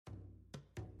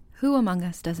Who among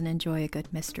us doesn't enjoy a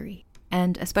good mystery?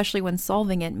 And especially when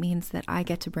solving it means that I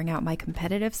get to bring out my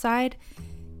competitive side,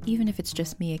 even if it's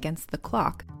just me against the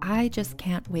clock. I just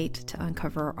can't wait to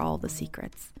uncover all the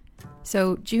secrets.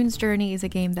 So June's Journey is a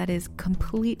game that is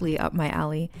completely up my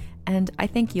alley, and I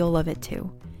think you'll love it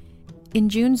too. In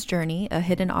June's Journey, a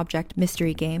hidden object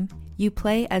mystery game, you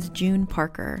play as June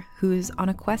Parker, who's on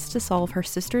a quest to solve her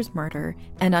sister's murder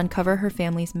and uncover her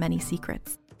family's many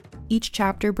secrets. Each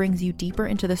chapter brings you deeper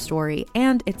into the story,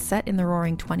 and it's set in the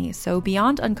Roaring '20s, so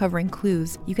beyond uncovering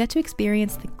clues, you get to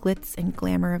experience the glitz and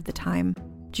glamour of the time.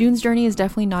 June's Journey is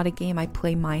definitely not a game I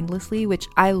play mindlessly, which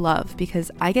I love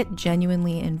because I get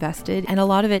genuinely invested, and a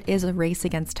lot of it is a race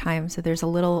against time, so there's a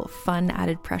little fun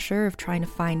added pressure of trying to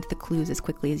find the clues as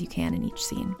quickly as you can in each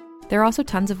scene. There are also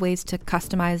tons of ways to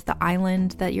customize the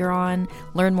island that you're on,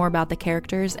 learn more about the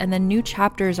characters, and then new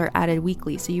chapters are added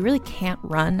weekly, so you really can't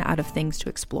run out of things to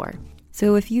explore.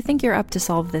 So if you think you're up to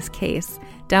solve this case,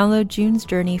 download June's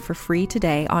Journey for free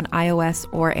today on iOS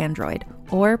or Android,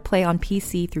 or play on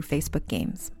PC through Facebook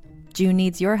Games. June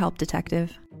needs your help,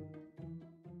 detective.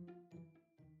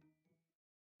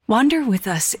 Wander with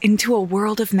us into a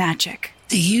world of magic.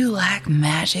 Do you like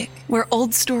magic? Where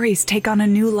old stories take on a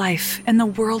new life and the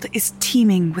world is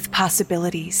teeming with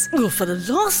possibilities. Oh, for the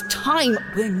last time,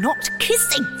 we're not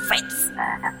kissing, Fritz.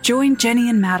 Join Jenny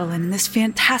and Madeline in this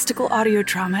fantastical audio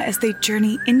drama as they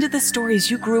journey into the stories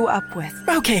you grew up with.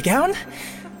 Okay, Gown.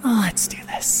 Let's do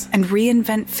this. And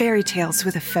reinvent fairy tales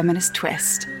with a feminist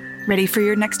twist. Ready for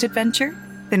your next adventure?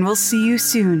 Then we'll see you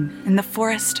soon in the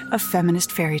forest of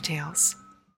feminist fairy tales.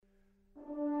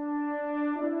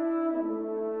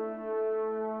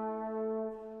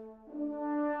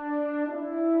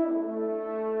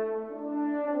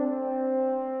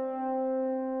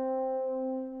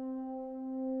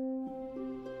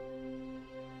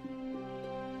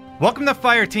 Welcome to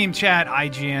Fireteam Chat,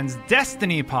 IGN's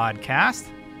Destiny podcast.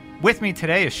 With me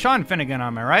today is Sean Finnegan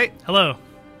on my right. Hello.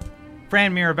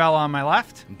 Fran Mirabella on my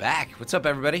left. I'm back. What's up,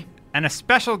 everybody? And a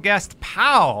special guest,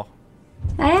 Pal.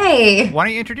 Hey. Why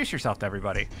don't you introduce yourself to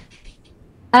everybody?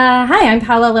 Hi, I'm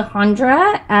Paola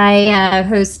Alejandra. I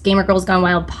host Gamer Girls Gone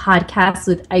Wild podcast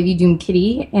with Ivy Doom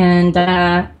Kitty, and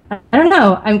I don't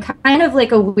know, I'm kind of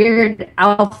like a weird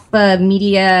alpha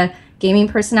media gaming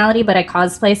personality, but I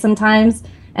cosplay sometimes,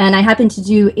 and I happen to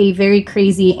do a very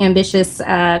crazy, ambitious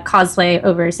cosplay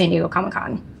over San Diego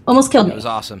Comic-Con. Almost killed me. It was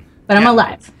awesome. But I'm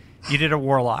alive. You did a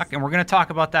Warlock, and we're going to talk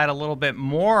about that a little bit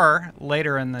more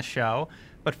later in the show.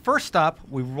 But first up,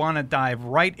 we want to dive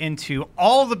right into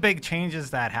all the big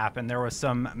changes that happened. There was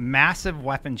some massive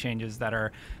weapon changes that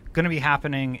are going to be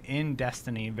happening in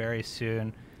Destiny very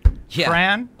soon. Yeah,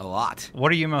 Fran, a lot.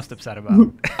 What are you most upset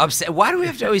about? Upset? Why do we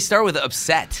have to always start with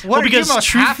upset? What are you most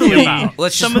happy truthfully,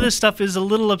 about? Some of this stuff is a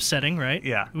little upsetting, right?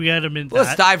 Yeah. We got to admit that.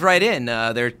 Let's dive right in.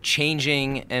 They're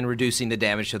changing and reducing the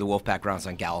damage to the Wolfpack rounds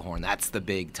on Gjallarhorn. That's the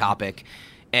big topic.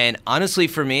 And honestly,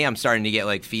 for me, I'm starting to get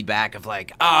like feedback of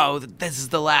like, oh, this is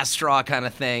the last straw kind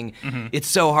of thing. Mm-hmm. It's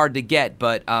so hard to get,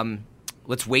 but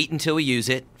let's wait until we use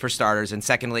it for starters. And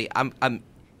secondly, I'm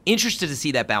interested to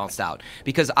see that balanced out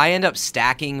because I end up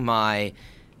stacking my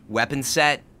weapon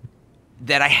set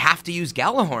that I have to use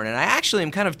Gjallarhorn, and I actually am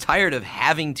kind of tired of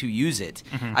having to use it.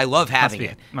 Mm-hmm. I love having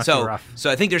it. Must be rough. So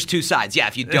I think there's two sides. Yeah,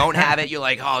 if you don't have it, you're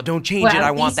like, oh, don't change it.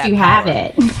 I want that you power. Have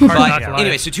it. But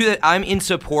anyway, so to that, I'm in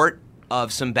support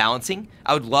of some balancing.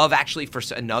 I would love actually for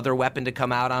another weapon to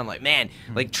come out on. Like, man,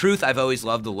 like Truth, I've always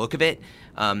loved the look of it.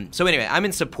 So anyway, I'm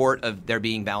in support of there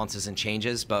being balances and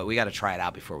changes, but we got to try it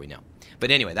out before we know. But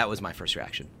anyway, that was my first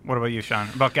reaction. What about you, Sean?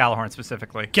 About Gjallarhorn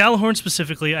specifically? Gjallarhorn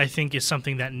specifically, I think, is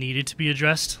something that needed to be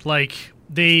addressed. Like,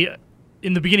 they,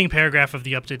 in the beginning paragraph of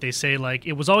the update, they say, like,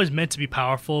 it was always meant to be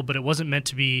powerful, but it wasn't meant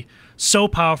to be so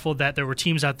powerful that there were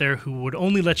teams out there who would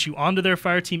only let you onto their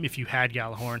fire team if you had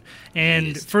Gjallarhorn.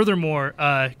 And furthermore,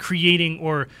 creating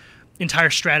or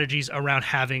entire strategies around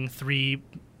having three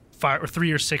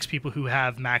or six people who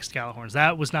have maxed Gjallarhorns.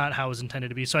 That was not how it was intended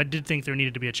to be. So I did think there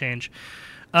needed to be a change.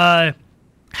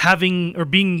 Having or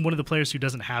being one of the players who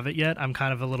doesn't have it yet, I'm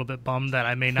kind of a little bit bummed that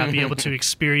I may not be able to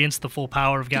experience the full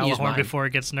power of Gjallarhorn before it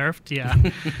gets nerfed. Yeah,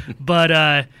 but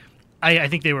I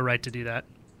think they were right to do that.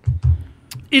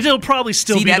 It'll probably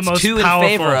still be the most powerful.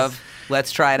 In favor of.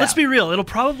 Let's try it out. Let's be real. It'll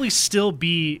probably still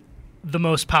be the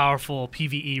most powerful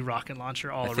PvE rocket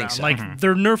launcher all around. So. Like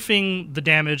they're nerfing the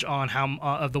damage on how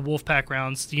of the Wolfpack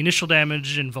rounds. The initial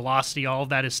damage and velocity, all of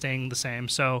that is staying the same.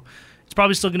 So it's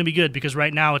probably still going to be good because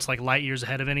right now it's like light years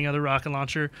ahead of any other rocket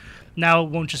launcher. Now it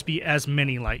won't just be as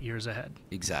many light years ahead.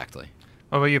 Exactly.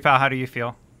 What about you, pal? How do you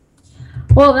feel?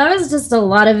 Well, that was just a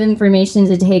lot of information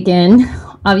to take in.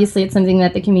 Obviously, it's something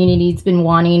that the community's been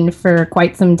wanting for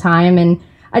quite some time, and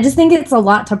I just think it's a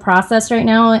lot to process right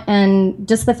now. And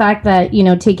just the fact that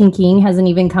Taken King hasn't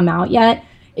even come out yet,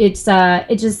 it's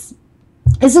just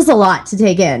a lot to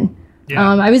take in.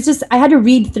 Yeah. I had to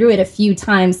read through it a few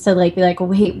times to be like,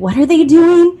 wait, what are they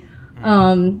doing?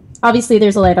 Obviously,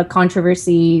 there's a lot of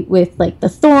controversy with the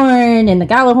Thorn and the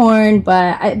Gallahorn,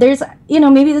 but there's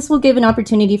maybe this will give an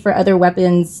opportunity for other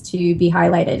weapons to be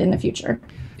highlighted in the future.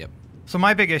 So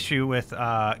my big issue with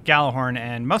Gallahorn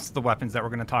and most of the weapons that we're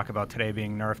going to talk about today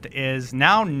being nerfed is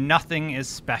now nothing is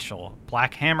special.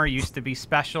 Black Hammer used to be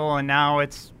special, and now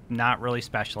it's not really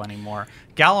special anymore.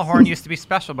 Gallahorn used to be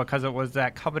special because it was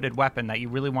that coveted weapon that you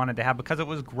really wanted to have because it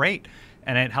was great,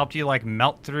 and it helped you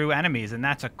melt through enemies, and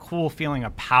that's a cool feeling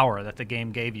of power that the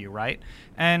game gave you, right?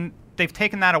 And they've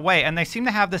taken that away, and they seem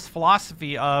to have this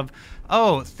philosophy of,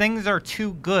 oh, things are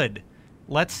too good.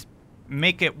 Let's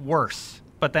make it worse.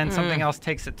 But then something else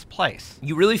takes its place.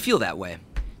 You really feel that way.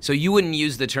 So you wouldn't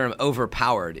use the term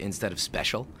overpowered instead of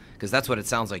special? Because that's what it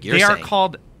sounds like you're saying. They are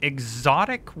called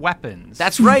exotic weapons.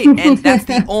 That's right, and that's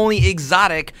the only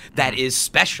exotic that is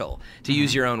special, to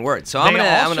use your own words. So I'm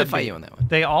gonna fight you on that one.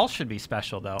 They all should be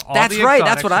special, though. All that's the right.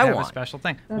 That's exotics what I should have want. a special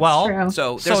thing. That's true.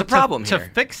 So there's a problem here. To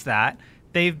fix that,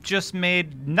 they've just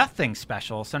made nothing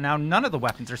special. So now none of the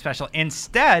weapons are special.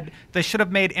 Instead, they should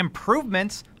have made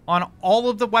improvements on all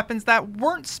of the weapons that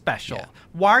weren't special. Yeah.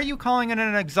 Why are you calling it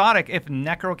an exotic if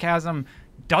Necrochasm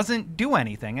doesn't do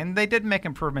anything? And they did make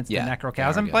improvements to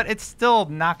Necrochasm, but it's still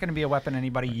not going to be a weapon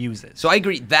anybody uses. So I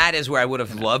agree. That is where I would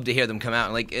have loved to hear them come out.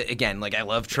 And again, I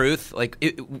love truth.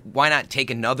 Why not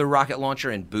take another rocket launcher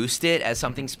and boost it as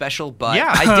something special? But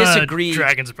I disagree.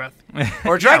 Dragon's Breath.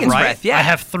 Or Dragon's Breath, yeah. I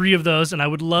have 3 of those, and I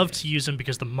would love to use them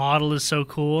because the model is so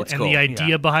cool, and the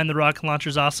idea behind the rocket launcher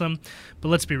is awesome. But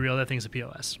let's be real, that thing's a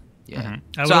POS. Yeah,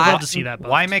 I would love to see that.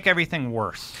 Why make everything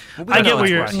worse? I get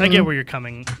where you're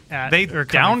coming at. They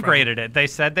downgraded it. They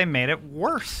said they made it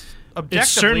worse.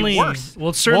 Objectively worse.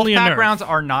 Well, it's certainly Wolf a nerf. backgrounds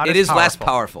are not. It as is powerful. less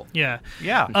powerful.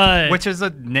 Yeah, which is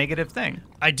a negative thing.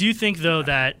 I do think though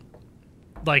that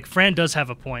Fran does have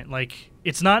a point.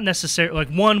 It's not necessary.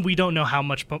 One, we don't know how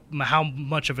much of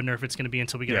a nerf it's going to be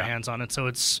until we get our hands on it. So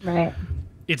it's right.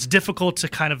 It's difficult to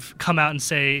kind of come out and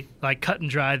say, cut and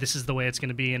dry, this is the way it's going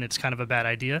to be, and it's kind of a bad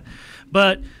idea.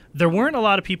 But there weren't a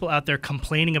lot of people out there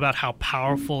complaining about how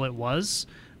powerful it was.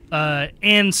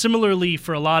 And similarly,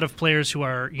 for a lot of players who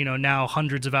are, now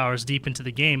hundreds of hours deep into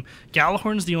the game,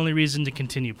 Gallahorn's the only reason to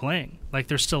continue playing.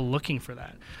 They're still looking for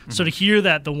that. Mm-hmm. So to hear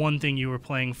that the one thing you were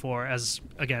playing for, as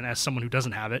someone who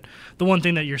doesn't have it, the one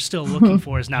thing that you're still looking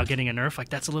for is now getting a nerf,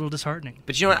 that's a little disheartening.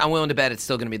 But you know what? I'm willing to bet it's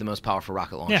still going to be the most powerful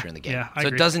rocket launcher in the game. Yeah, I so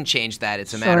agree. It doesn't change that.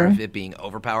 It's a matter of it being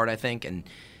overpowered, I think, and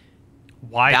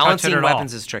why balancing touch it at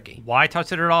weapons all? is tricky. Why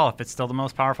touch it at all if it's still the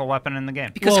most powerful weapon in the game?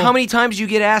 Because how many times do you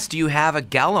get asked, do you have a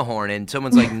Gallahorn? And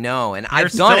someone's like, no. And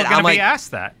I've still done it. I'm be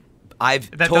asked that. I've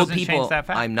that told doesn't people change that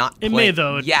fact. I'm not It playing. may,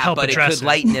 though, yeah, help but it address could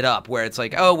lighten it up where it's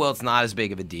it's not as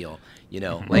big of a deal.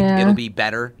 It'll be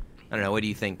better. I don't know. What do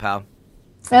you think, pal?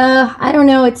 I don't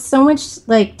know. It's so much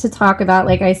to talk about.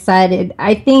 Like I said,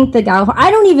 I think the Gallahorn. I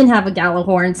don't even have a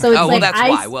Gallahorn, so it's that's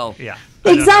why. Well, yeah.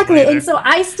 Exactly, and so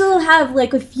I still have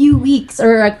a few weeks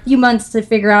or a few months to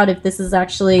figure out if this is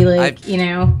actually Hate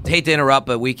to interrupt,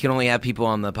 but we can only have people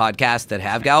on the podcast that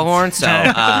have Gallahorn. So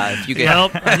if you could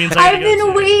help, I've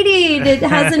been waiting. It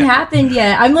hasn't happened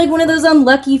yet. I'm one of those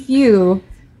unlucky few.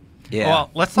 Yeah.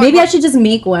 Well, let's maybe I should just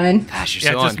make one. Gosh,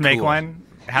 you're so just uncool. make one.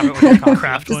 Have it with your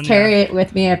craft one. Just carry it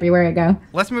with me everywhere I go.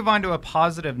 Let's move on to a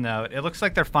positive note. It looks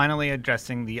like they're finally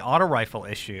addressing the auto rifle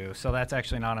issue. So that's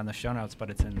actually not on the show notes, but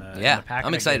it's in the packet.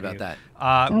 I'm excited about that.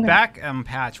 Back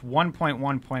patch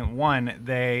 1.1.1,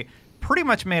 they pretty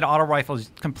much made auto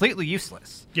rifles completely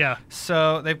useless. Yeah.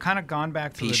 So they've kind of gone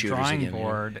back to the drawing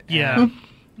board. Yeah.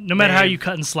 No matter how you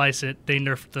cut and slice it, they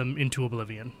nerfed them into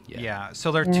oblivion. Yeah.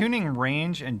 So they're tuning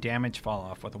range and damage fall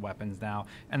off with the weapons now,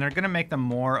 and they're going to make them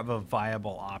more of a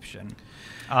viable option.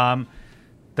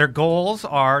 Their goals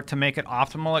are to make it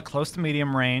optimal at close to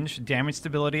medium range. Damage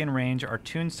stability and range are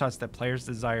tuned such that players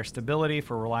desire stability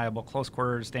for reliable close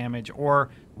quarters damage or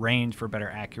range for better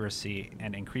accuracy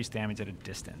and increased damage at a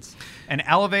distance. And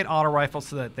elevate auto rifles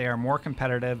so that they are more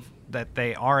competitive, that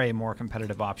they are a more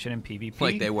competitive option in PvP.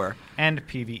 Like they were. And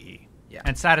PvE. Yeah.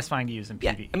 And satisfying to use in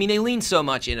Yeah. PvE. I mean, they lean so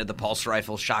much into the pulse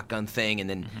rifle shotgun thing and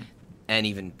then and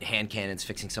even hand cannons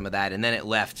fixing some of that, and then it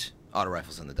left auto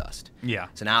rifles in the dust. Yeah.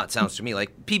 So now it sounds to me like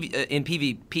in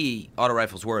PvP, auto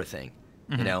rifles were a thing.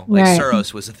 Right.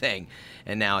 Suros was a thing,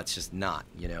 and now it's just not.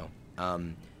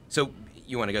 So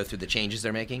You want to go through the changes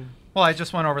they're making? Well, I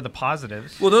just went over the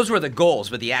positives. Well, those were the goals,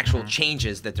 but the actual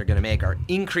changes that they're going to make are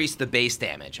increase the base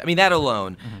damage. I mean, that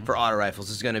alone for auto rifles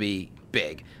is going to be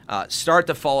big. Start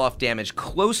the fall-off damage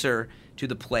closer to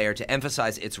the player to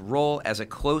emphasize its role as a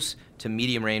close to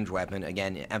medium-range weapon,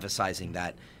 again, emphasizing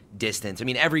that distance. I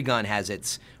mean, every gun has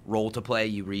its role to play.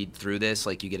 You read through this,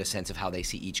 like you get a sense of how they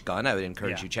see each gun. I would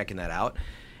encourage you checking that out.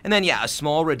 And then, a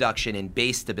small reduction in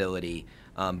base stability.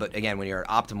 But again, when you're at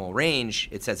optimal range,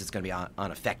 it says it's going to be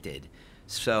unaffected.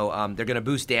 So they're going to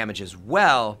boost damage as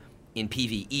well in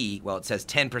PvE. Well, it says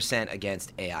 10%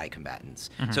 against AI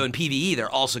combatants. So in PvE, they're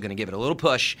also going to give it a little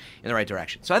push in the right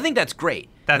direction. So I think that's great.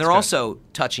 And they're also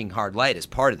touching hard light as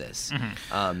part of this.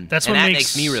 That's what that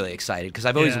makes me really excited because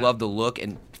I've always loved the look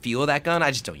and feel of that gun. I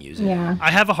just don't use it. Yeah.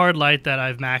 I have a hard light that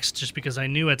I've maxed just because I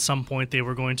knew at some point they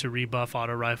were going to rebuff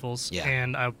auto rifles. Yeah.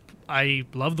 And I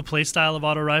love the playstyle of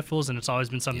auto rifles, and it's always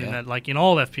been something that, like in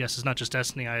all FPS, not just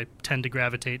Destiny, I tend to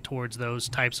gravitate towards those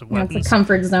types of weapons. It's a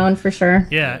comfort zone for sure.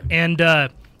 Yeah, and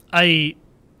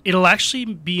it'll actually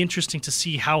be interesting to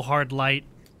see how hard light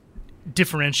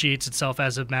differentiates itself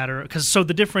as a matter, because so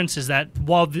the difference is that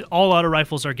while all auto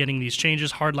rifles are getting these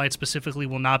changes, hard light specifically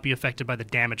will not be affected by the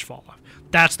damage fall off.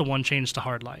 That's the one change to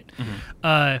hard light,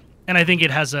 and I think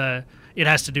it has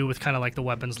to do with kind of like the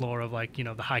weapons lore of like,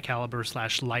 the high caliber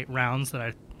 / light rounds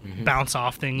that bounce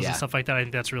off things and stuff like that. I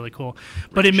think that's really cool.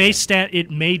 But it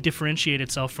may differentiate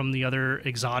itself from the other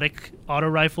exotic auto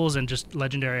rifles and just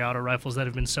legendary auto rifles that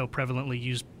have been so prevalently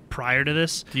used prior to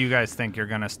this. Do you guys think you're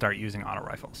going to start using auto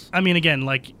rifles? I mean, again,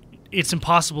 like it's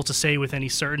impossible to say with any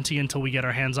certainty until we get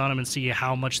our hands on them and see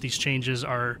how much these changes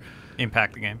are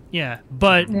impact the game. Yeah,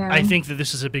 but I think that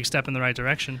this is a big step in the right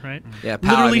direction, right? Yeah,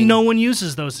 literally no one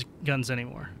uses those guns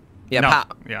anymore. Yeah,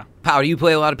 no. Pow, do you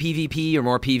play a lot of PvP or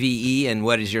more PvE, and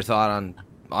what is your thought on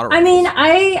auto rifles? I mean,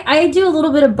 I do a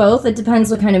little bit of both. It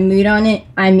depends what kind of mood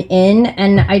I'm in,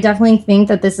 and I definitely think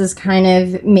that this is kind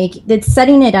of it's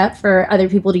setting it up for other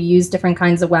people to use different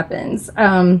kinds of weapons.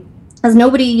 As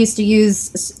nobody used to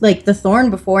use like the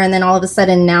Thorn before, and then all of a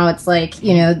sudden now it's like,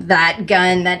 that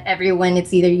gun that everyone,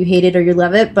 it's either you hate it or you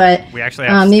love it. But we actually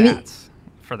have stats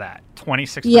for that.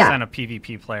 26% of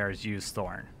PvP players use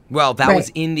Thorn. Well, that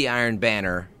was in the Iron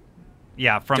Banner.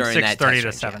 Yeah, from 6:30 to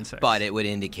 7:6. But it would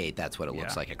indicate that's what it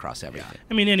looks like across everything.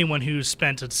 I mean, anyone who's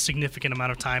spent a significant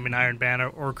amount of time in Iron Banner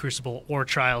or Crucible or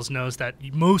Trials knows that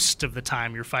most of the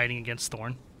time you're fighting against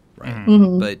Thorn.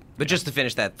 Right. But just to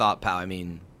finish that thought, Pow, I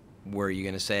mean, were you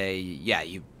going to say,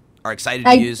 you are excited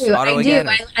to use auto again?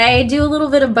 I do a little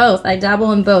bit of both. I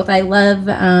dabble in both. I love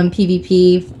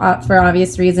PvP for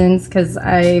obvious reasons because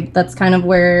that's kind of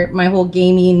where my whole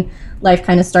gaming life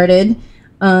kind of started in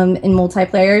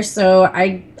multiplayer. So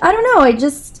I don't know.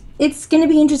 It's going to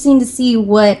be interesting to see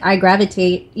what I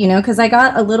gravitate, because I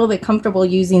got a little bit comfortable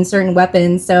using certain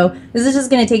weapons. So this is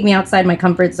just going to take me outside my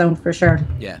comfort zone for sure.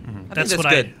 Yeah, that's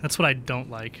good. That's what I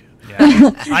don't like. Yeah.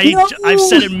 I've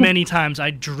said it many times.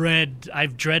 I've dreaded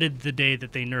the day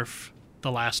that they nerf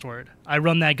the last word. I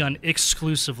run that gun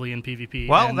exclusively in PvP.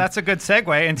 Well, that's a good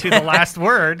segue into the last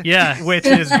word, which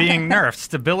is being nerfed.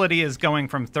 Stability is going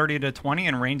from 30 to 20,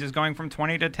 and range is going from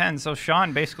 20 to 10. So,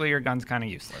 Sean, basically your gun's kind of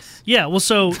useless. Yeah, well,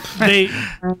 so they...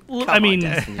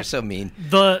 Dustin, you're so mean.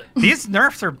 These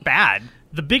nerfs are bad.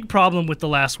 The big problem with the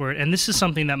last word, and this is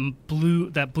something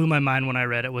that blew my mind when I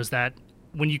read it, was that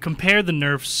when you compare the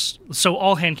nerfs, so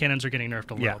all hand cannons are getting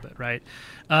nerfed a little bit, right?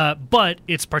 But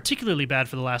it's particularly bad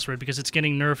for the last word because it's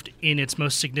getting nerfed in its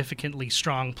most significantly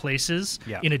strong places,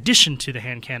 in addition to the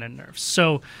hand cannon nerfs.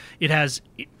 So it has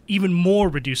even more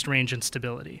reduced range and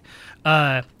stability,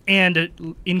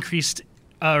 and decreased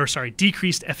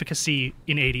efficacy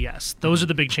in ADS. Those are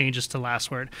the big changes to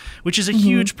last word, which is a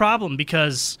huge problem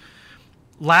because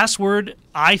last word,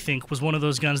 I think, was one of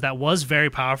those guns that was very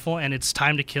powerful, and its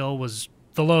time to kill was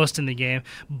the lowest in the game,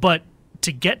 but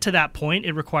to get to that point,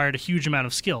 it required a huge amount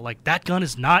of skill. Like, that gun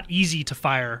is not easy to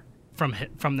fire from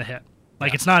the hip.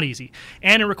 Like, it's not easy.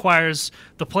 And it requires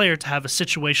the player to have a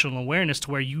situational awareness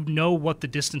to where you know what the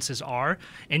distances are,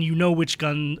 and you know which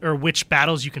gun or which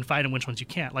battles you can fight and which ones you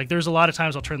can't. Like, there's a lot of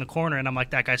times I'll turn the corner and I'm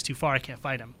like, that guy's too far, I can't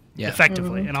fight him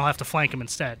effectively, and I'll have to flank him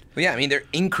instead. Well, yeah, I mean, they're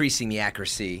increasing the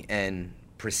accuracy and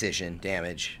precision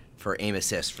damage for aim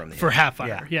assist from the hip. For half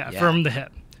fire, from the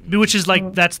hip. Which is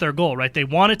like, that's their goal, right? They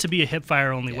want it to be a hip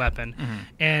fire only weapon,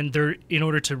 and they're in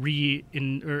order to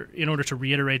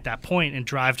reiterate that point and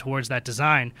drive towards that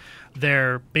design,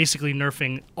 they're basically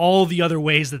nerfing all the other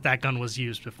ways that gun was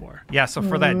used before. Yeah, so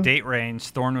for that date range,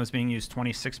 Thorn was being used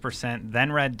 26%,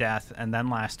 then Red Death, and then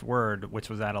Last Word,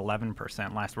 which was at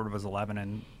 11%. Last Word was 11,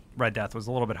 and Red Death was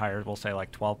a little bit higher. We'll say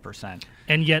like 12%.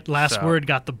 And yet Last Word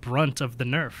got the brunt of the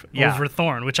nerf over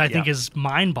Thorn, which I think is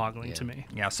mind-boggling to me.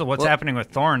 Yeah, so what's happening with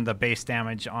Thorn, the base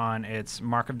damage on its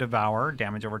Mark of Devour,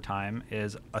 damage over time,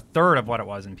 is a third of what it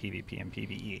was in PvP and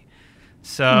PvE.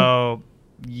 So,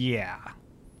 yeah.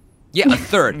 Yeah, a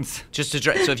third. Just to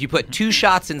so if you put 2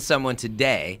 shots in someone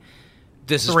today,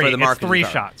 this is for the Mark of Devour. 3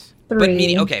 Devour. shots. But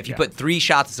meaning, okay, if you put 3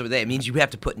 shots in someone today, it means you have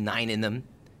to put 9 in them,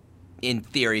 in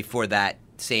theory, for that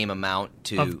same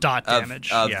amount of dot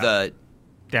damage of the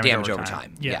damage over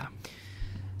time. Yeah.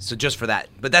 So just for that,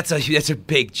 but that's a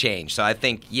big change. So I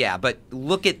think but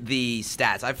look at the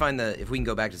stats. I find if we can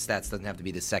go back to stats, doesn't have to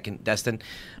be the second Destin,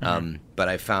 but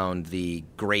I found the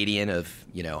gradient of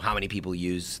how many people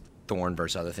use Thorn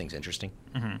versus other things interesting.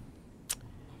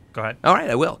 Go ahead. All right,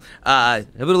 I will. A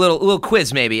little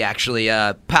quiz maybe actually.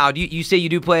 Pow, you say you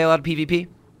do play a lot of PvP?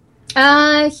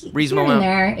 Reasonable here and amount.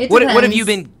 there. It What have depends. you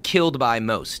been killed by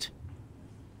most?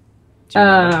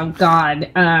 Oh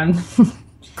God.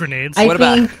 Grenades. I What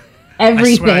about- think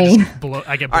I swear everything.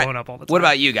 I get blown up all the time. What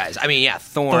about you guys? I mean,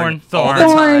 Thorn all Thorn. the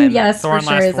time. Thorn, yes, Thorn, for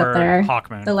sure Last is up Word, there.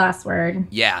 Hawkmoon. The Last Word.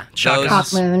 Yeah, Shotguns.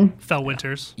 those- Hawkmoon. Fell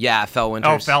Winters? Yeah, Fellwinters.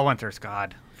 Oh, Fellwinters,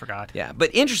 God. Forgot. Yeah,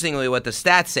 but interestingly, what the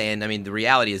stats say, and I mean, the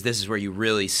reality is this is where you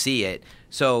really see it.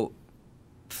 So,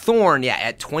 Thorn,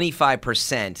 at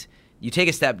 25%, you take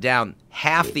a step down,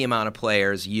 half the amount of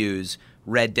players use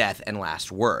Red Death and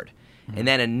Last Word. And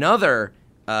then another,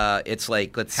 it's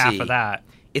like, let's see. Half of that.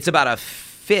 It's about a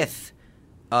fifth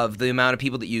of the amount of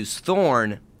people that use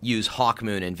Thorn use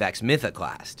Hawkmoon and Vex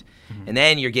Mythoclast. And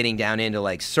then you're getting down into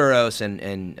like Suros and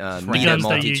Mina guns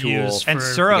that you multi-tool. use And for-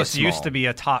 Suros to get used small. to be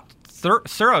a top...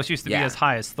 Suros used to be Yeah. as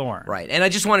high as Thorn. Right, and I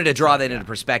just wanted to draw that into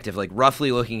perspective, like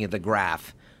roughly looking at the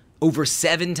graph, over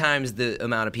 7 times the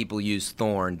amount of people use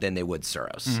Thorn than they would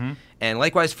Suros. And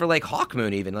likewise for like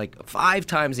Hawkmoon even, like 5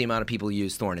 times the amount of people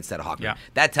use Thorn instead of Hawkmoon. Yeah.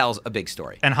 That tells a big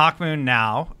story. And Hawkmoon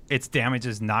now, its damage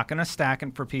is not going to stack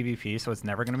in for PvP, so it's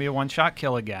never going to be a one-shot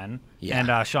kill again. Yeah.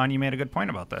 And Sean, you made a good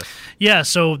point about this. Yeah,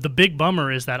 so the big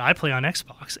bummer is that I play on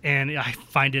Xbox, and I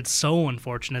find it so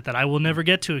unfortunate that I will never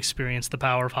get to experience the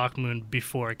power of Hawkmoon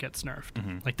before it gets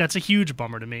nerfed. Like, that's a huge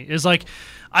bummer to me. It's like,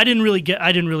 I didn't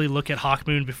really look at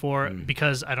Hawkmoon before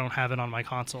because I don't have it on my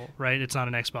console, right? It's not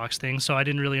an Xbox thing, so I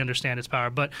didn't really understand its power.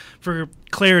 But for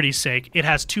clarity's sake, it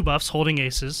has 2 buffs, holding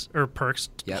aces, or perks,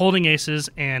 holding aces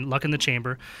and luck in the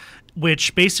chamber,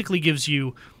 which basically gives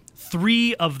you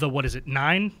 3 of the,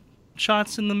 9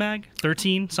 shots in the mag?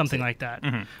 13? Something like that.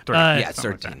 It's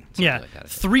 13. Yeah, Like that,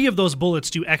 3 of those bullets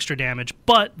do extra damage,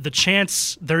 but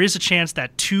there is a chance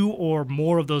that 2 or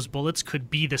more of those bullets could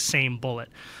be the same bullet.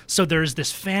 So there's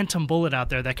this phantom bullet out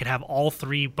there that could have all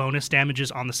 3 bonus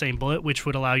damages on the same bullet, which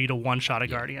would allow you to one-shot a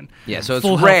Guardian. Yeah, so it's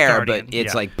Full health rare, Guardian. but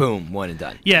it's like, boom, one and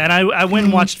done. Yeah, and I went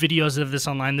and watched videos of this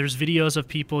online. There's videos of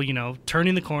people,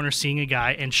 turning the corner, seeing a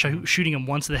guy, and shooting him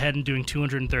once to the head and doing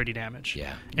 230 damage.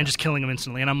 Yeah. And just killing him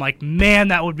instantly. And I'm like, man,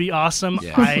 that would be awesome.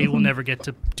 Yeah. I will never get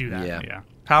to do that. Yeah.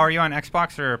 Power, are you on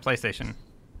Xbox or PlayStation?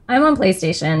 I'm on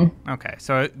PlayStation. Okay,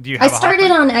 so do you I have started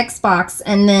Hawkmoon? on Xbox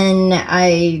and then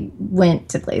I went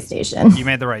to PlayStation. You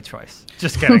made the right choice.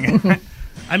 Just kidding.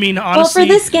 I mean, Well, honestly, for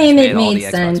this game, it And all made the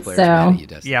Xbox sense. players mad So at you,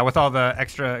 Dustin. Yeah, with all the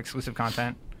extra exclusive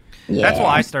content. yeah. That's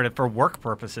why I started, for work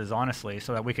purposes, honestly,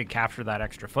 so that we could capture that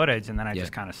extra footage, and then I Yeah.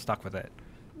 just kind of stuck with it.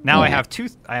 Now I have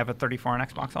I have a 34 on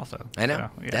Xbox also. I know. So,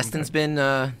 yeah, Destin's I'm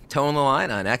been toeing the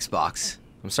line on Xbox.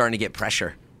 I'm starting to get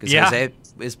pressure. Because Yeah. Jose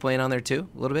is playing on there too,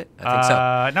 a little bit? I think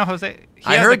so. No, Jose.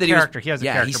 I heard that character. he was. has a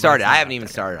Yeah, character. he but started. it's I not haven't out even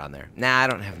there. started on there. Nah, I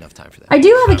don't have enough time for that. I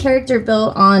do have a character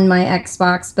built on my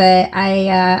Xbox, but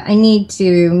I need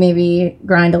to maybe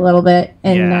grind a little bit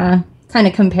and Yeah. kind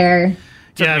of compare.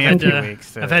 Took yeah, me I've a few had,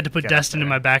 weeks I've had to put get up Destin in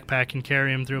there. my backpack and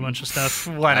carry him through a bunch of stuff.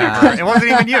 Whatever. It wasn't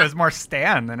even you. It was more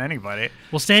Stan than anybody.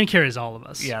 Well, Stan carries all of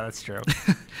us. Yeah, that's true.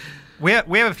 We have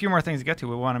a few more things to get to.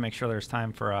 We want to make sure there's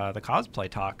time for the cosplay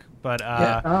talk. But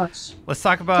Gosh. let's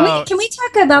talk about... Can we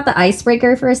talk about the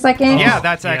icebreaker for a second? Yeah,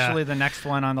 that's Yeah. actually the next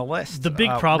one on the list. The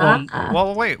big problem.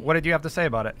 Well, wait. What did you have to say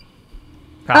about it?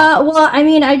 Well, I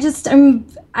mean, I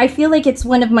feel like it's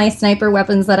one of my sniper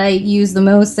weapons that I use the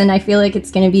most, and I feel like it's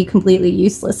going to be completely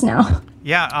useless now.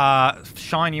 Yeah,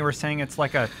 Sean, you were saying it's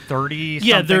like a 30-something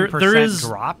Yeah, there is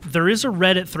drop? There is a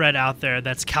Reddit thread out there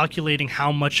that's calculating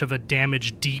how much of a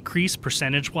damage decrease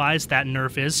percentage-wise that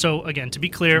nerf is. So again, to be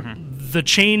clear, the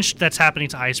change that's happening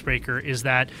to Icebreaker is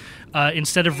that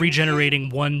instead of regenerating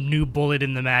 1 new bullet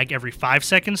in the mag every 5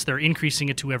 seconds, they're increasing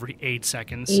it to every 8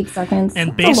 seconds. 8 seconds.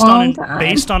 And That's a long time.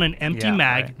 based on an empty Yeah,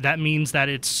 mag, right. that means that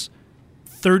it's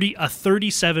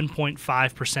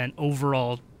 37.5%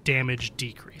 overall damage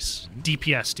decrease,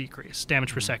 DPS decrease,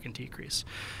 damage per second decrease,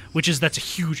 that's a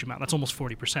huge amount. That's almost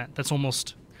 40%. That's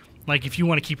almost like, if you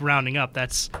want to keep rounding up,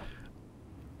 that's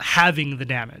having the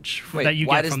damage that you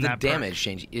get from that. Why does the damage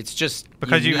change? It's just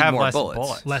because you have more less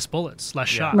bullets. Less bullets, less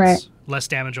shots, Right. less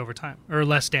damage over time, or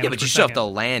less damage. Yeah, but per you still have second. to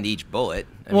land each bullet.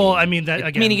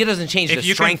 Meaning it doesn't change the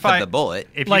strength of the bullet.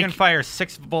 If you can fire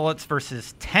 6 bullets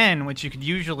versus 10, which you could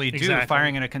usually do,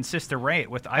 firing at a consistent rate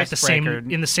with Icebreaker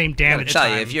in the same damage. I'll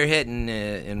tell you, if you're hitting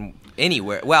in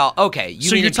anywhere, well, okay.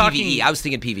 So you're in talking PvE. I was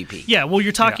thinking PvP. Yeah, well,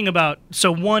 you're talking about.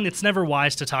 So one, it's never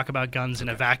wise to talk about guns in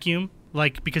a vacuum.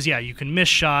 Because you can miss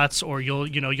shots, or you'll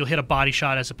hit a body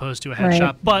shot as opposed to a headshot.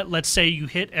 Right. But let's say you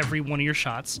hit every one of your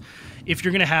shots. If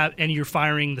you're you're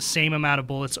firing the same amount of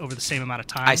bullets over the same amount of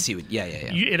time. I see.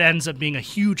 It ends up being a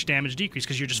huge damage decrease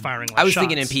because you're just firing less I was shots.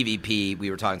 thinking in PvP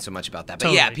we were talking so much about that, but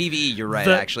Totally. PvE you're right.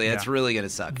 Actually, it's really gonna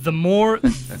suck.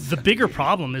 The bigger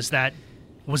problem is that,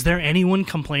 was there anyone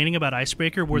complaining about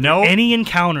Icebreaker? Were there any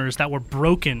encounters that were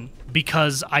broken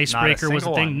because Icebreaker was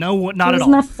a thing? One. No, not at all.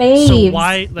 my fave. So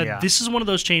why? This is one of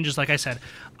those changes. Like I said,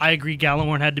 I agree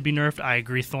Gallahorn had to be nerfed. I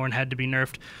agree Thorn had to be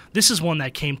nerfed. This is one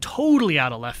that came totally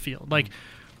out of left field. Like,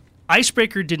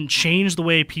 Icebreaker didn't change the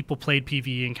way people played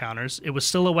PvE encounters. It was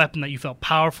still a weapon that you felt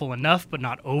powerful enough, but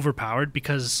not overpowered,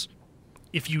 because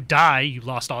if you die, you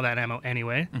lost all that ammo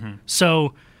anyway. Mm-hmm.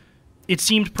 So it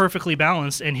seemed perfectly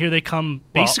balanced, and here they come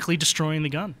basically destroying the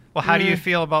gun. Well, how do you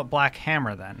feel about Black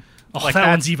Hammer then? Oh, that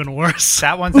one's even worse.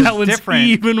 That one's different.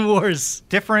 Even worse.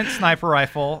 Different sniper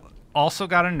rifle, also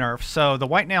got a nerf. So the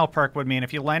White Nail perk would mean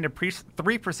if you landed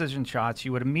 3 precision shots,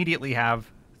 you would immediately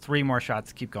have 3 more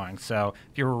shots to keep going. So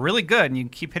if you were really good and you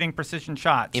keep hitting precision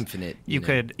shots, you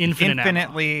could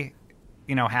infinitely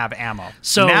have ammo.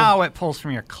 So now it pulls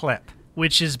from your clip,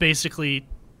 which is basically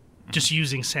just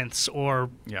using synths or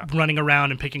running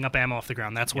around and picking up ammo off the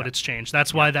ground. That's what it's changed.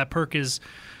 That's why that perk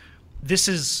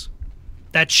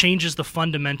that changes the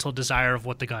fundamental desire of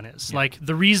what the gun is. Like,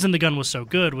 the reason the gun was so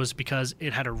good was because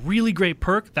it had a really great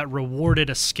perk that rewarded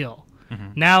a skill.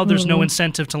 Mm-hmm. Now there's no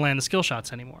incentive to land the skill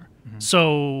shots anymore. Mm-hmm.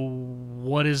 So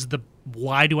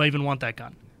why do I even want that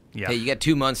gun? Yeah. Hey, you got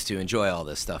 2 months to enjoy all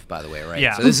this stuff, by the way, right?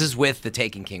 Yeah. So this is with the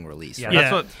Taken King release. Yeah,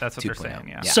 right? That's what they're saying.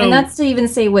 Yeah. So, and that's to even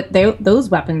say what those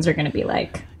weapons are going to be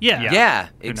like.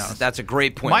 That's a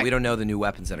great point. We don't know the new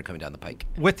weapons that are coming down the pike.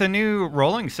 With the new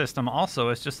rolling system also,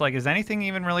 it's just like, is anything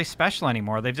even really special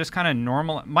anymore? They've just kind of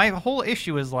normal. My whole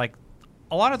issue is, like,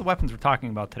 a lot of the weapons we're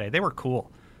talking about today, they were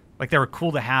cool. Like, they were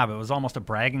cool to have. It was almost a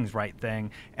bragging right thing.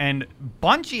 And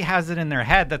Bungie has it in their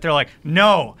head that they're like,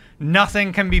 no,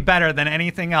 nothing can be better than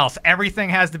anything else. Everything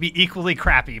has to be equally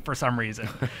crappy for some reason.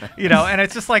 And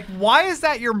it's just like, why is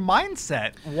that your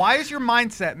mindset? Why is your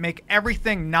mindset make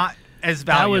everything not as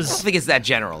valuable? I don't think it's that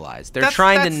generalized. They're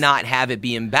trying to not have it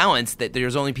be imbalanced, that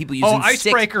there's only people using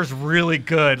Icebreaker's really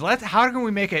good. How can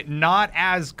we make it not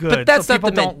as good but that's so not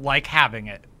people don't like having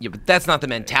it? Yeah, but that's not the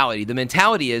mentality. The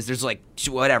mentality is there's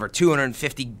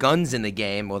 250 guns in the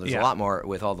game. Well, there's a lot more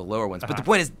with all the lower ones. But the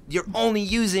point is, you're only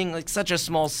using such a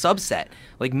small subset.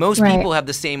 Like, most people have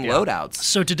the same loadouts.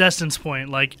 So to Destin's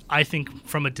point, I think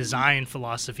from a design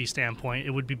philosophy standpoint, it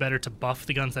would be better to buff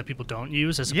the guns that people don't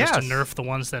use as opposed to nerf the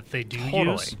ones that they do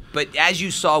use. But as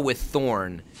you saw with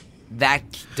Thorn, that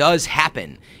does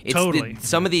happen.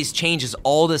 Some of these changes,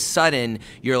 all of a sudden,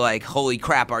 you're like, holy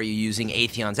crap, are you using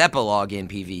Atheon's Epilogue in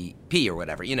PvP or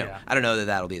whatever? I don't know that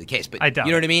that'll be the case, but I doubt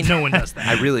you know what I mean? No one does that.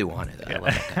 I really wanted that. I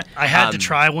love that. I had to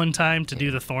try one time to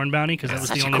do the Thorn bounty because that was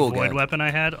the only cool void gun. weapon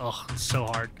I had. Oh, it's so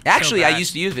hard. Actually, I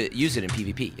used to use it in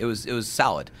PvP. It was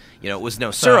solid. It was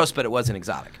no Suros, but it wasn't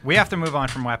exotic. We have to move on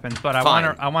from weapons, but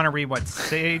I want to read what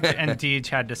Sage and Deej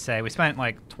had to say. We spent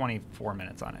 24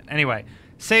 minutes on it. Anyway,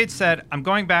 Sage said, I'm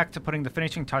going back to putting the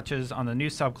finishing touches on the new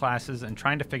subclasses and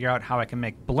trying to figure out how I can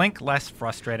make Blink less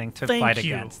frustrating to fight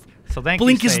against. So thank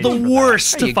Blink you, is Sage, the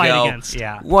worst to fight against.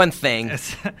 Yeah. One thing. And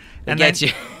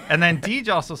then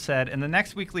Deej also said, in the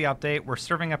next weekly update, we're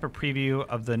serving up a preview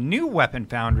of the new weapon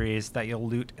foundries that you'll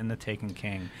loot in the Taken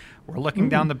King. We're looking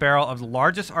down the barrel of the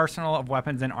largest arsenal of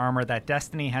weapons and armor that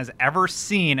Destiny has ever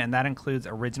seen, and that includes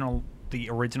the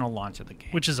original launch of the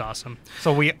game. Which is awesome.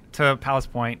 So to Pal's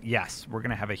point, yes, we're going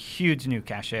to have a huge new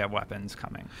cache of weapons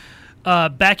coming.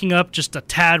 Backing up just a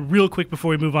tad real quick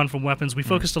before we move on from weapons, we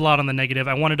focused a lot on the negative.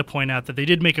 I wanted to point out that they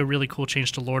did make a really cool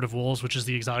change to Lord of Wolves, which is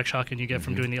the exotic shotgun you get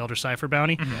from doing the Elder Cipher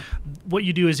bounty. What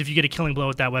you do is if you get a killing blow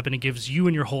with that weapon, it gives you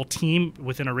and your whole team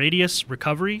within a radius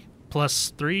recovery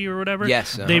 +3 or whatever.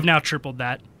 Yes. They've now tripled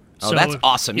that. So that's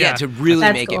awesome. Yeah, to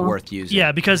really make it worth using.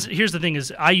 Yeah, because here's the thing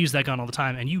is I use that gun all the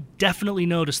time, and you definitely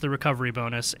notice the recovery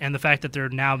bonus and the fact that they're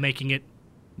now making it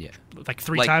like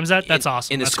 3 times that. That's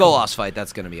awesome. In the that's Skolos fight,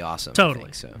 that's going to be awesome.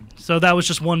 Totally. So that was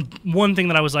just one thing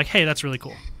that I was like, hey, that's really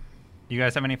cool. You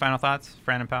guys have any final thoughts,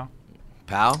 Fran and Pal?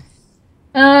 Pal?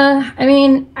 I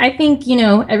mean, I think,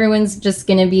 everyone's just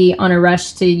going to be on a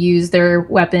rush to use their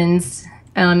weapons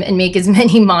and make as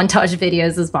many montage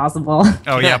videos as possible.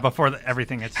 Oh, yeah, before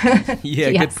everything gets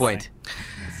Yeah, good point.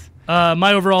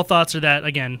 My overall thoughts are that,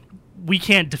 again, we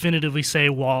can't definitively say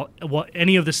what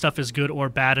any of this stuff is good or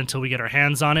bad until we get our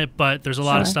hands on it, but there's a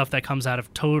lot of stuff that comes out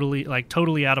of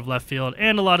totally out of left field,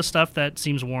 and a lot of stuff that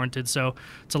seems warranted. So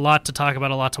it's a lot to talk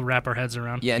about, a lot to wrap our heads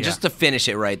around. Yeah, and just to finish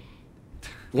it right,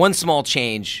 one small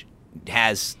change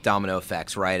has domino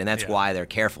effects, right? And that's why they're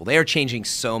careful. They are changing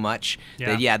so much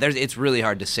that, it's really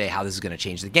hard to say how this is going to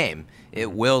change the game.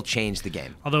 It will change the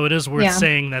game. Although it is worth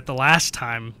saying that the last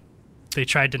time they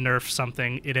tried to nerf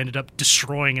something, it ended up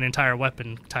destroying an entire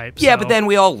weapon type. Yeah, but then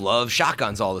we all love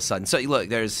shotguns all of a sudden. So, look,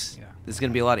 there's going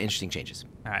to be a lot of interesting changes.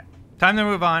 All right. Time to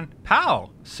move on.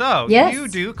 Pal, so you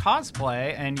do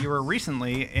cosplay, and you were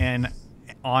recently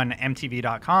on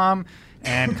MTV.com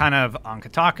and kind of on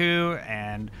Kotaku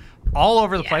and all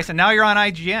over the place, and now you're on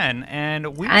IGN,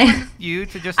 and we want you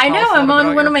to just I know, I'm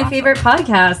on one of my favorite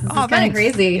podcasts. This is kind of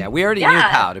crazy. Yeah, we already knew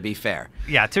Pal, to be fair.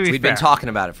 Yeah, to be fair. We've been talking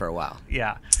about it for a while.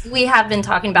 Yeah. We have been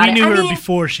talking about it. We knew her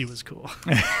before she was cool.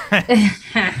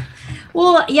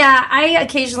 Well, yeah, I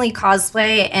occasionally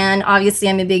cosplay, and obviously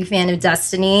I'm a big fan of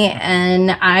Destiny,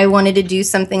 and I wanted to do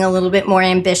something a little bit more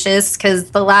ambitious,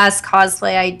 because the last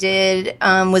cosplay I did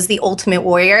was the Ultimate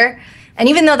Warrior. And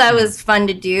even though that was fun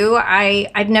to do,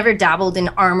 I've never dabbled in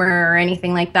armor or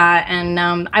anything like that. And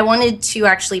I wanted to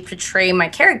actually portray my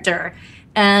character.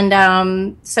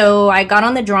 And so I got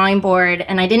on the drawing board,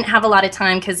 and I didn't have a lot of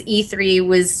time because E3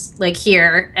 was like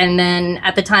here. And then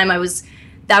at the time that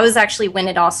was actually when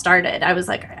it all started. I was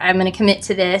like, I'm going to commit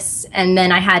to this. And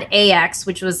then I had AX,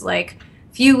 which was like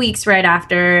a few weeks right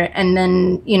after. And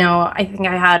then, I think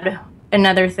I had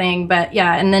another thing, but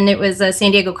yeah, and then it was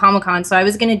San Diego Comic-Con, so I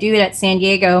was going to do it at San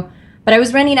Diego, but I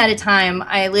was running out of time.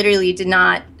 I literally did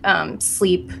not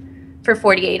sleep for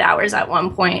 48 hours at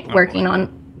one point working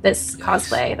on this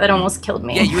cosplay. That almost killed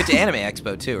me. Yeah, you went to Anime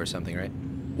Expo too or something, right?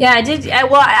 Yeah, I did.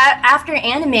 After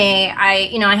anime, I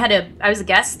was a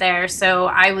guest there, so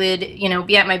I would,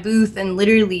 be at my booth and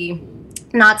literally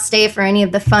not stay for any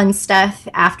of the fun stuff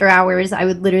after hours. I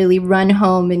would literally run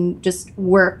home and just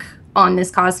work on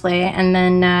this cosplay. And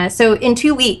then, so in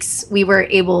 2 weeks, we were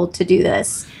able to do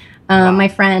this. My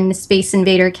friend Space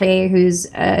Invader K, who's,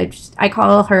 I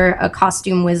call her a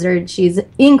costume wizard. She's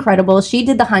incredible. She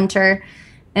did the Hunter,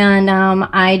 and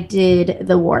I did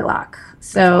the Warlock.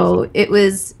 So it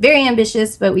was very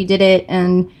ambitious, but we did it.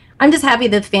 And I'm just happy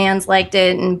the fans liked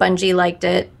it and Bungie liked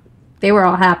it. They were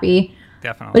all happy.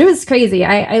 Definitely. But it was crazy.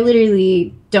 I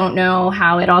literally don't know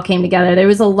how it all came together. There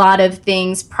was a lot of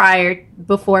things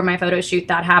before my photo shoot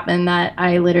that happened that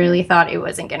I literally thought it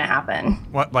wasn't going to happen.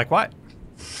 What? Like what?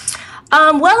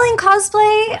 Well, in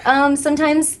cosplay,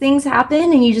 sometimes things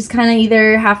happen and you just kind of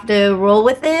either have to roll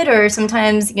with it, or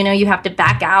sometimes, you have to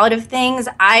back out of things.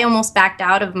 I almost backed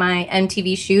out of my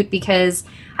MTV shoot because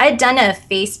I had done a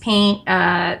face paint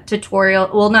tutorial.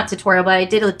 Well, not tutorial, but I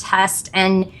did a test,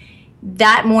 and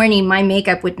that morning my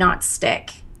makeup would not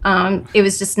stick. It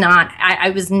was just not, I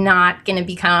was not going to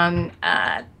become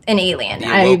an alien.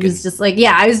 I was just like,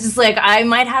 I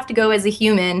might have to go as a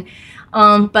human.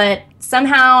 But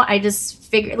somehow I just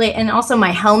figured, and also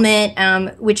my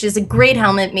helmet, which is a great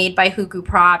helmet made by Huku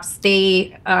Props.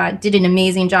 They did an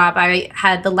amazing job. I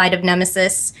had the Light of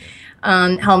Nemesis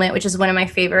helmet, which is one of my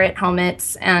favorite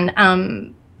helmets.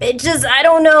 And it just, I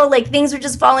don't know, things were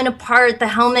just falling apart. The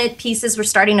helmet pieces were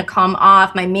starting to come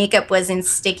off. My makeup wasn't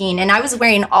sticking, and I was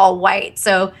wearing all white.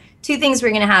 So two things were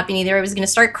going to happen. Either I was going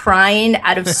to start crying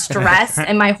out of stress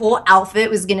and my whole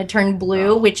outfit was going to turn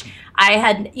blue, which I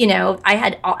had,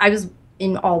 I was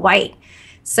in all white.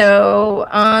 So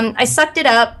I sucked it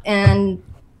up and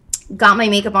got my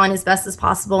makeup on as best as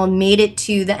possible, made it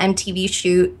to the MTV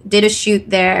shoot, did a shoot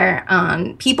there.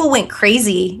 People went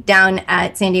crazy down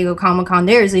at San Diego Comic-Con.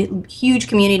 There's a huge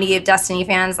community of Destiny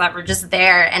fans that were just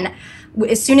there. And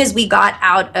as soon as we got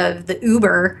out of the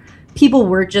Uber, people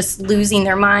were just losing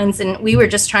their minds. And we were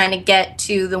just trying to get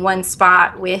to the one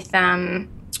spot with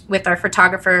our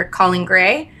photographer, Colin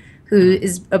Gray, who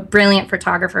is a brilliant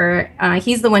photographer.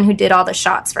 He's the one who did all the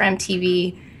shots for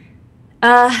MTV.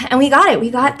 And we got it.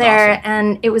 We got there,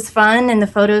 and it was fun, and the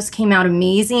photos came out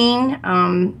amazing.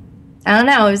 I don't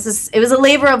know. It was a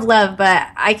labor of love, but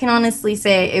I can honestly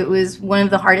say it was one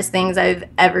of the hardest things I've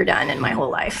ever done in my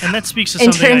whole life. And that speaks to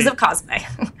in something terms of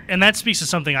cosplay. And that speaks to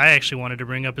something I actually wanted to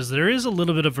bring up, is there is a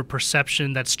little bit of a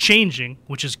perception that's changing,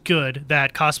 which is good,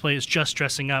 that cosplay is just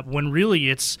dressing up, when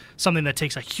really it's something that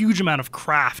takes a huge amount of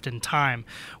craft and time.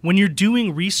 When you're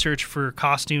doing research for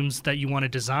costumes that you want to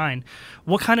design,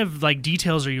 what kind of like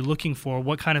details are you looking for?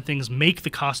 What kind of things make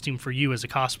the costume for you as a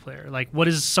cosplayer? Like, what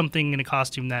is something in a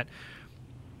costume that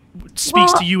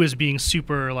speaks to you as being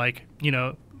super, like, you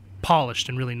know, polished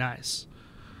and really nice?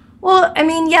 Well, I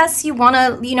mean, yes, you want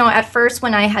to, you know, at first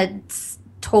when I had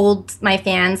told my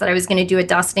fans that I was going to do a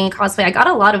Destiny cosplay, I got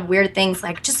a lot of weird things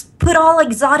like, just put all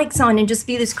exotics on and just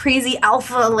be this crazy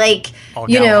alpha, like,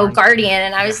 you know, guardian.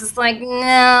 And I was just like,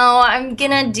 no, I'm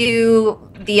going to do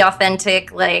the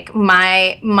authentic, like,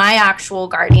 my actual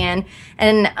guardian.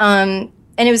 And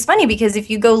it was funny because if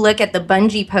you go look at the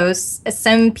Bungie posts,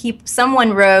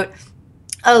 someone wrote,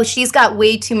 "Oh, she's got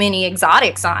way too many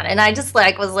exotics on," and I just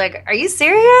like was like, "Are you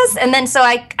serious?" And then so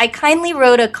I kindly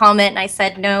wrote a comment and I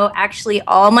said, "No, actually,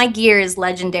 all my gear is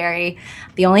legendary.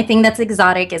 The only thing that's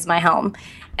exotic is my helm."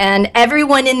 And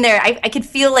everyone in there, I could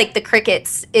feel like the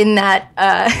crickets in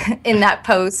that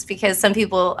post because some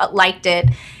people liked it.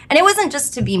 And it wasn't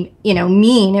just to be, you know,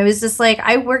 mean. It was just like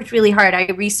I worked really hard. I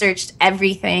researched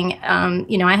everything.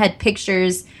 You know, I had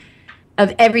pictures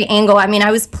of every angle. I mean,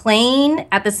 I was playing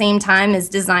at the same time as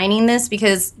designing this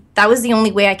because that was the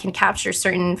only way I can capture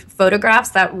certain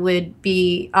photographs that would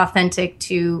be authentic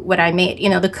to what I made. You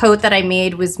know, the coat that I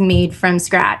made was made from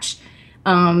scratch.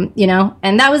 You know,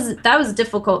 and that was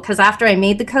difficult because after I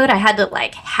made the coat, I had to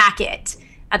like hack it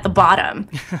at the bottom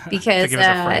because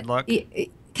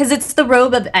it's the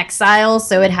robe of exile,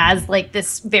 so it has like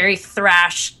this very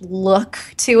thrash look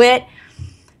to it.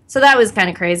 So that was kind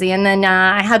of crazy. And then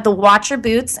I had the Watcher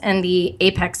boots and the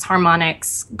Apex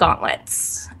Harmonics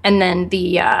gauntlets, and then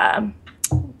the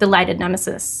lighted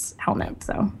Nemesis helmet.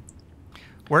 So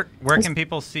where can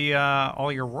people see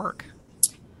all your work?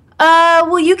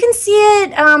 Well, you can see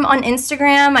it on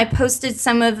Instagram. I posted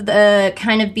some of the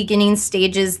kind of beginning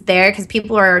stages there because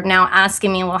people are now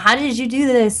asking me, well, how did you do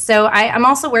this? So I'm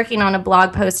also working on a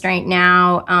blog post right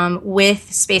now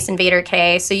with Space Invader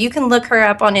K. So you can look her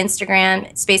up on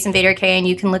Instagram, Space Invader K, and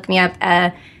you can look me up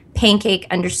at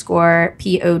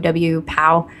pancake_POW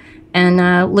POW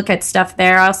and look at stuff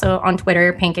there. Also on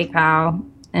Twitter, Pancake POW.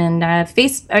 And I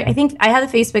think I have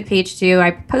a Facebook page too.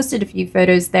 I posted a few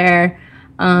photos there.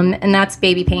 And that's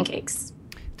Baby Pancakes.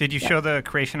 Did you show the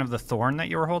creation of the thorn that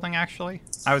you were holding, actually?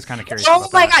 I was kind of curious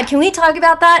about that. God, can we talk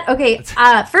about that? Okay,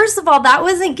 first of all, that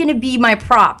wasn't going to be my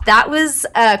prop. That was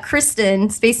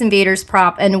Kristen, Space Invader's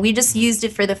prop, and we just used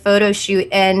it for the photo shoot.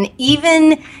 And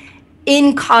even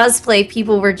in cosplay,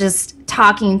 people were just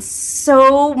talking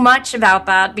so much about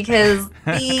that because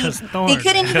they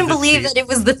couldn't even believe that it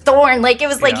was the thorn. Like, it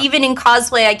was like, even in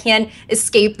cosplay, I can't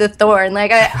escape the thorn.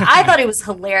 Like, I thought it was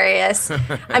hilarious.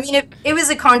 I mean, it was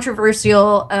a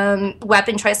controversial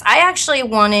weapon choice. I actually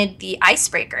wanted the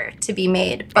icebreaker to be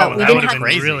made, but we didn't have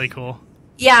really cool.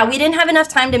 Yeah, we didn't have enough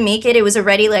time to make it. It was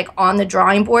already like on the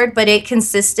drawing board, but it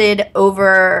consisted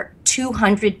over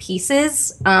 200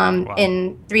 pieces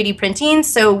in 3D printing.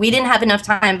 So we didn't have enough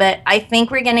time, but I think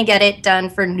we're going to get it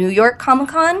done for New York Comic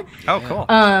Con. Oh, cool.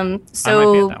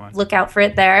 So look out for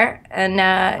it there. And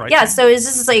so it's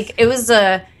just like, it was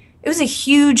a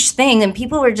huge thing, and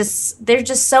people were they're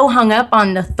just so hung up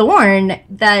on the thorn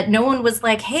that no one was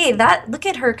like, hey, look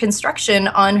at her construction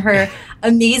on her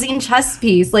amazing chest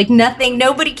piece. Like,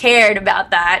 nobody cared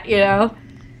about that, you know?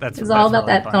 It was all about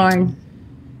that thorn.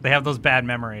 They have those bad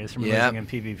memories from losing in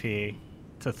PvP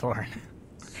to thorn.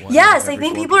 Yes, I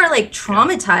think people are like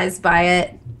traumatized by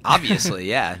it. Obviously,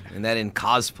 yeah. And then in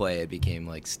cosplay, it became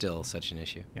like still such an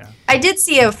issue. Yeah. I did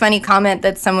see a funny comment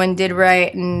that someone did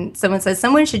write, and someone says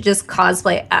someone should just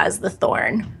cosplay as the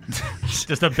Thorn.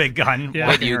 Just a big gun. Yeah.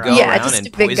 What, you go around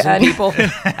and poison people?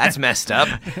 That's messed up.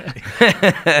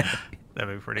 That'd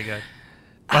be pretty good.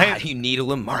 You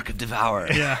needle him, Mark of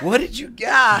Devourer. Yeah. What did you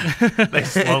got? They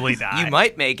slowly die. You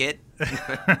might make it.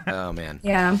 Oh, man.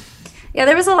 Yeah. Yeah,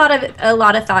 there was a lot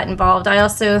of thought involved. I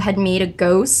also had made a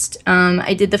ghost.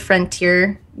 I did the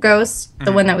Frontier ghost,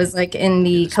 the one that was like in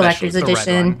the collector's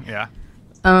edition. Yeah.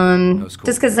 That was cool.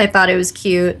 Just because I thought it was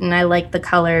cute and I liked the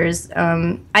colors.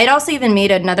 I'd also even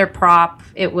made another prop.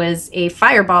 It was a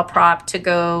fireball prop to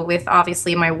go with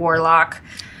obviously my warlock.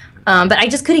 But I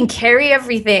just couldn't carry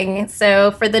everything.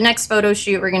 So for the next photo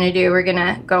shoot we're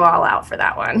gonna go all out for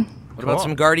that one. What about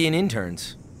some Guardian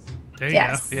interns? There you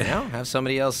Yes. go. You know, have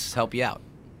somebody else help you out.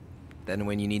 Then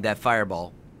when you need that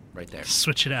fireball, right there.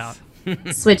 Switch it out.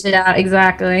 Switch it out,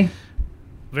 exactly.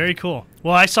 Very cool.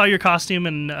 Well, I saw your costume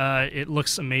and it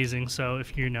looks amazing. So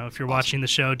if you're watching the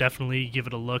show, definitely give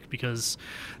it a look because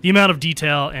the amount of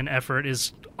detail and effort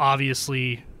is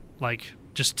obviously like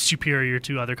just superior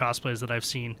to other cosplays that I've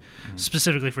seen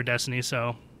specifically for Destiny.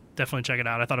 So definitely check it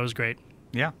out. I thought it was great.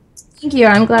 Yeah. Thank you.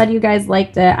 I'm glad you guys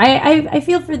liked it. I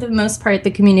feel for the most part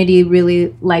the community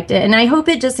really liked it, and I hope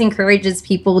it just encourages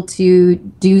people to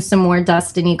do some more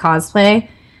Destiny cosplay.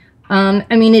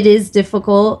 I mean, it is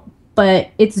difficult, but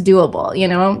it's doable, you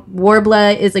know?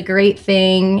 Warbler is a great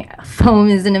thing. Foam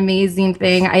is an amazing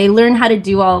thing. I learned how to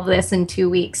do all of this in 2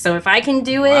 weeks. So if I can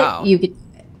do it, you can.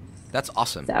 That's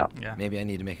awesome. So. Yeah. Maybe I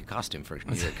need to make a costume for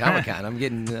New York Comic Con. I'm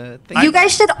getting you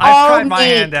guys should I've all tried my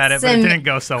hand at it, but it didn't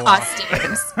go so well.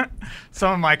 Costumes.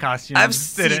 Some of my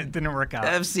costumes didn't work out.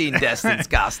 I've seen Destin's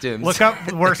costumes. Look up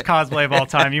the worst cosplay of all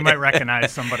time. You might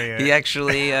recognize somebody. He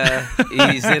actually,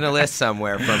 he's in a list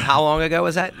somewhere. From how long ago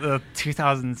was that?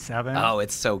 2007. Oh,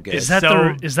 it's so good. Is that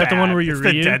the one where you're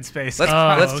the Dead Space?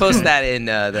 Let's post that in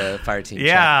the Fireteam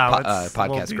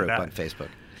podcast group on Facebook.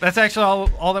 That's actually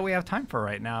all that we have time for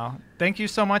right now. Thank you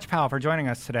so much, pal, for joining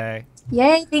us today.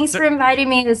 Yay, thanks for inviting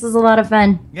me. This was a lot of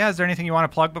fun. Yeah, is there anything you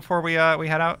want to plug before we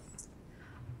head out?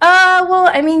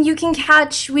 Well, I mean,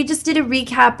 we just did a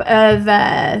recap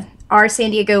of our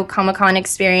San Diego Comic-Con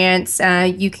experience.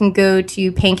 You can go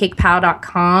to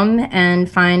pancakepow.com and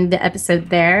find the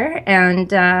episode there.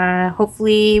 And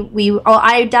hopefully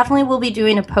I definitely will be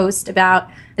doing a post about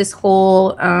this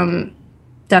whole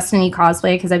Destiny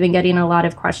cosplay because I've been getting a lot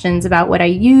of questions about what I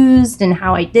used and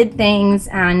how I did things,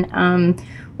 and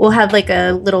we'll have like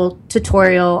a little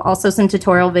tutorial, also some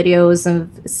tutorial videos of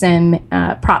some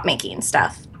prop making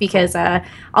stuff because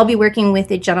I'll be working with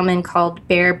a gentleman called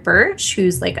Bear Birch,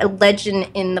 who's like a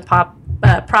legend in the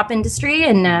prop industry,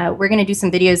 and we're going to do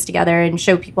some videos together and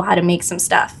show people how to make some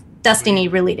stuff. Destiny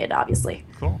related, obviously.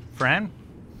 Cool. Fran?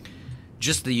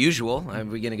 Just the usual. Are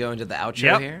we going to go into the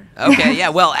outro here? Okay, yeah.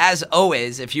 Well, as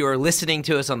always, if you are listening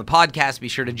to us on the podcast, be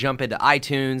sure to jump into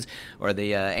iTunes or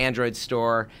the Android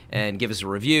store and give us a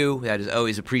review. That is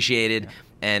always appreciated.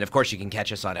 And, of course, you can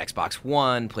catch us on Xbox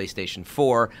One, PlayStation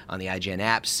 4, on the IGN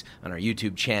apps, on our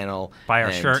YouTube channel. Buy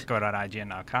our shirt, go to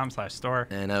ign.com/store.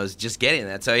 And I was just getting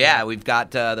that. So, yeah, we've got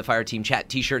the Fireteam Chat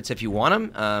T-shirts if you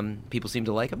want them. People seem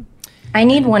to like them. I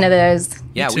need one of those.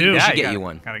 Yeah, we should get you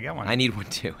one. Gotta get one. I need one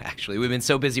too, actually. We've been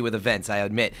so busy with events, I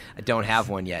admit I don't have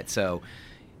one yet. So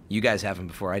you guys have them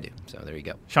before I do. So there you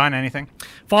go. Sean, anything?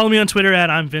 Follow me on Twitter at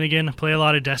I'm Finnegan. Play a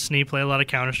lot of Destiny, play a lot of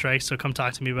Counter-Strike, so come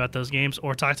talk to me about those games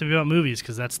or talk to me about movies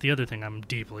because that's the other thing I'm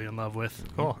deeply in love with.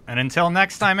 Cool. And until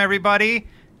next time, everybody,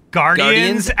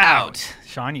 Guardians out.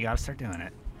 Sean, you gotta start doing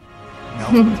it.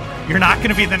 No, you're not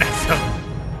gonna be the next one.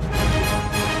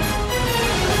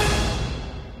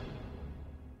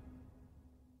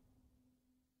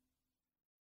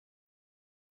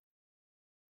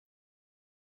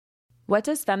 What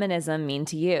does feminism mean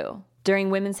to you?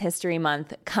 During Women's History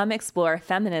Month, come explore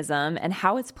feminism and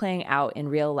how it's playing out in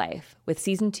real life with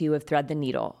Season 2 of Thread the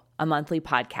Needle, a monthly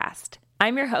podcast.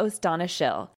 I'm your host, Donna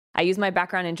Schill. I use my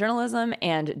background in journalism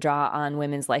and draw on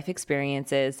women's life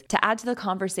experiences to add to the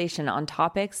conversation on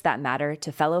topics that matter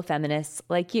to fellow feminists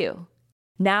like you.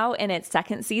 Now in its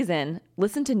second season,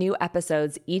 listen to new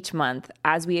episodes each month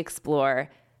as we explore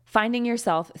finding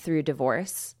yourself through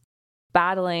divorce,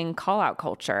 battling call-out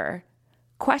culture,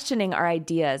 questioning our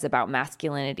ideas about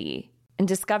masculinity, and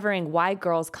discovering why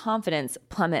girls' confidence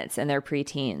plummets in their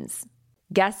preteens.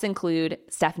 Guests include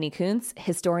Stephanie Kuntz,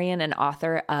 historian and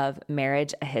author of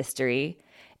Marriage: A History,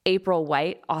 April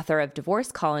White, author of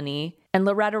Divorce Colony, and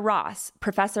Loretta Ross,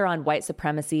 professor on white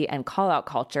supremacy and call-out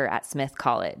culture at Smith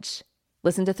College.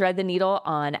 Listen to Thread the Needle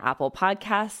on Apple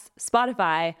Podcasts,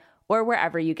 Spotify, or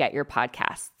wherever you get your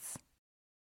podcasts.